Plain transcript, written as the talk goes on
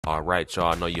All right,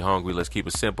 y'all. I know you're hungry. Let's keep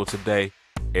it simple today.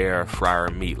 Air fryer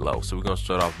meatloaf. So we're gonna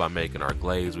start off by making our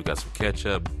glaze. We got some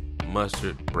ketchup,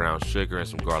 mustard, brown sugar, and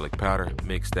some garlic powder.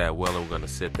 Mix that well, and we're gonna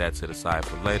set that to the side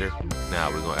for later.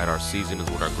 Now we're gonna add our seasonings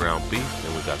with our ground beef.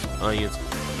 Then we got some onions,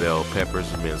 bell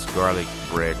peppers, minced garlic,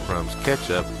 breadcrumbs,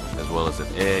 ketchup, as well as an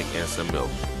egg and some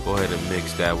milk. Go ahead and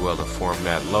mix that well and form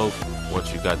that loaf.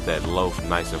 Once you got that loaf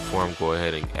nice and formed, go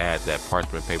ahead and add that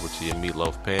parchment paper to your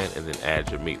meatloaf pan, and then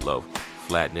add your meatloaf.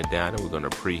 Flatten it down, and we're going to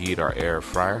preheat our air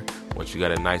fryer. Once you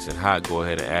got it nice and hot, go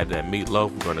ahead and add that meatloaf.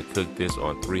 We're going to cook this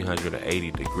on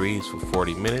 380 degrees for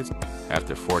 40 minutes.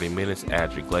 After 40 minutes,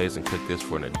 add your glaze and cook this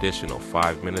for an additional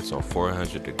 5 minutes on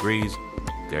 400 degrees.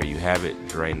 There you have it.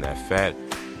 Drain that fat,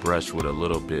 brush with a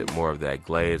little bit more of that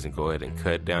glaze, and go ahead and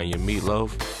cut down your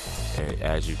meatloaf. And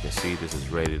as you can see, this is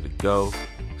ready to go.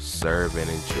 Serve and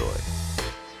enjoy.